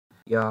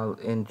Y'all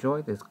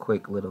enjoy this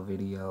quick little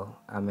video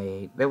I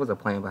made. There was a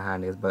plan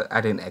behind this, but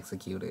I didn't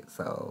execute it,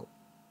 so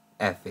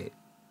F it.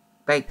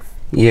 Thanks.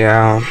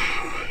 Yeah.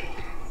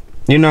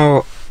 You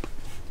know,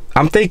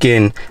 I'm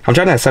trying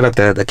to set up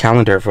the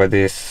calendar for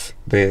this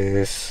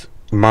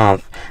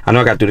month. I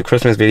know I got to do the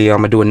Christmas video.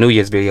 I'm going to do a New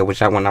Year's video, which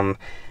that one I'm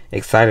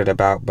excited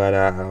about, but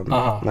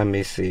let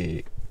me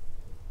see.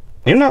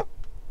 You know,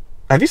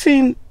 have you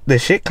seen the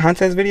shit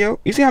contest video?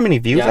 You see how many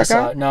views I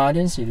got? No, I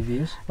didn't see the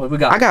views. What we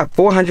got? I got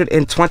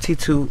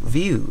 422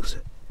 views.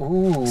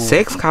 Ooh.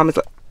 6 comments,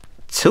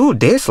 2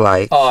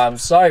 dislikes. Oh, I'm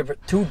sorry, but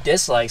 2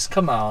 dislikes.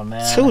 Come on,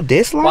 man. 2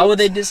 dislikes? Why would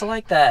they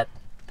dislike that?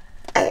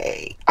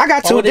 Hey, I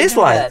got 2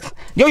 dislikes.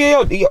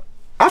 Yo.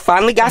 I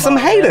finally got some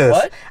haters.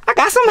 What? I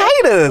got some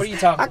haters. What are you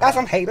talking about? I got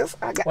some haters.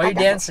 Why are you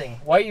dancing?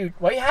 Why are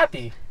you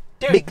happy?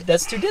 Dude,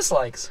 that's 2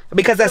 dislikes.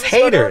 Because that's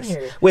haters.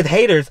 With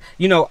haters,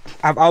 you know,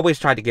 I've always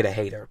tried to get a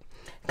hater.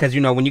 Because,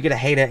 you know, when you get a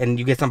hater and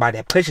you get somebody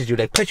that pushes you,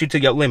 they push you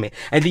to your limit.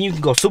 And then you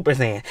can go Super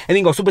Saiyan. And then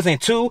you go Super Saiyan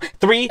 2,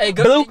 3, hey,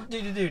 blue.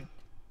 Dude.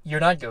 You're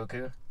not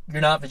Goku.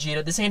 You're not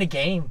Vegeta. This ain't a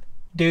game.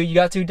 Dude, you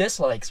got 2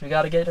 dislikes. We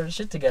got to get our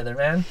shit together,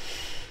 man.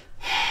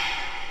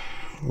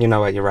 You know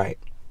what? You're right.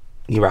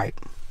 You're right.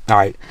 All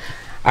right.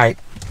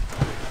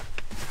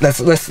 Let's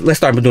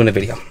start doing the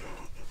video.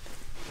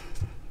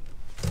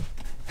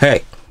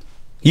 Hey,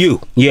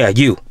 you. Yeah,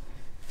 you.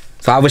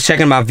 So I was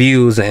checking my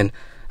views and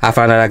I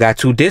found out I got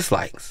 2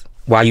 dislikes.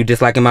 Why are you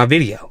disliking my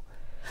video?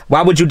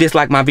 Why would you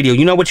dislike my video?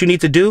 You know what you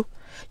need to do?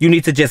 You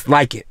need to just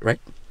like it, right?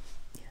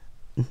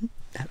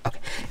 Yeah.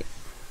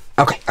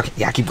 Okay.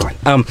 Yeah, I keep going.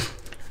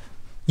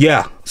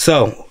 Yeah.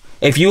 So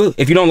if you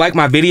don't like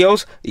my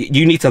videos,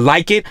 you need to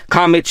like it,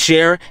 comment,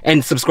 share,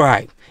 and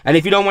subscribe. And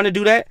if you don't want to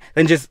do that,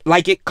 then just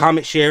like it,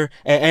 comment, share,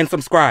 and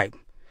subscribe.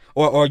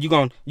 Or you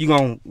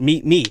gonna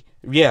meet me.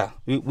 Yeah.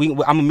 I'm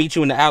gonna meet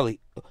you in the alley.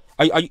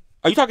 Are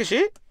you talking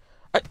shit?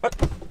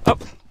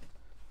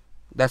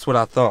 That's what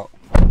I thought.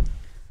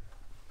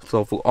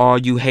 So for all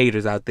you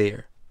haters out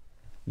there,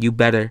 you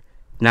better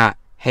not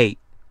hate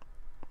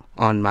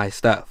on my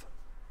stuff.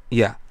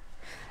 Yeah.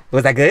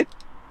 Was that good?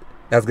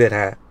 That was good,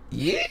 huh?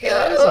 Yeah.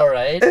 That was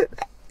alright.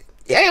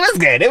 Yeah, it was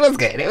good.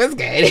 Okay,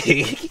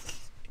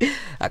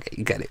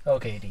 you got it.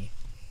 Okay, D.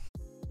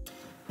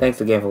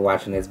 Thanks again for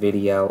watching this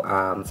video.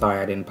 Sorry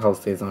I didn't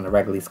post this on a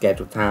regularly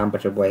scheduled time,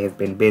 but your boy has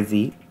been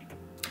busy.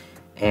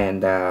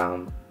 And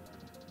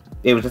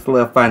it was just a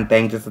little fun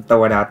thing just to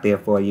throw it out there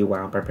for you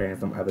while I'm preparing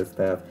some other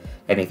stuff.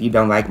 And if you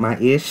don't like my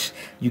ish,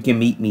 you can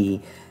meet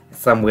me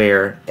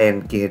somewhere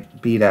and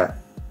get beat up.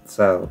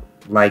 So,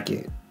 like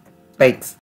it. Thanks.